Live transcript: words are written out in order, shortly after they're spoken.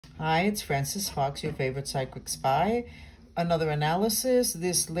Hi, it's FRANCESFOX, your favorite psychic spy. Another analysis.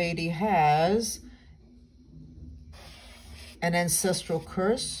 This lady has an ancestral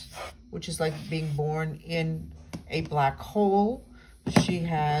curse, which is like being born in a black hole. She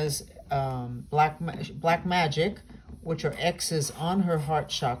has black magic, which are X's on her heart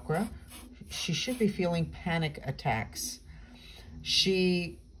chakra. She should be feeling panic attacks.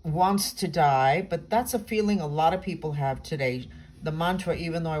 She wants to die, but that's a feeling a lot of people have today. The mantra,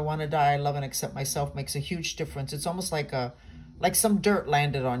 even though I want to die, I love and accept myself, makes a huge difference. It's almost like some dirt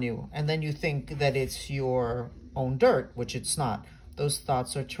landed on you, and then you think that it's your own dirt, which it's not. Those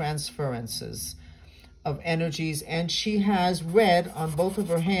thoughts are transferences of energies, and she has red on both of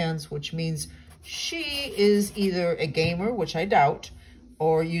her hands, which means she is either a gamer, which I doubt,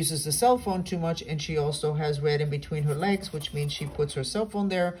 or uses the cell phone too much, and she also has red in between her legs, which means she puts her cell phone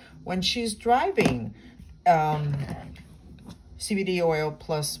there when she's driving. CBD oil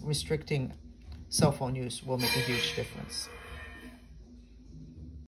plus restricting cell phone use will make a huge difference.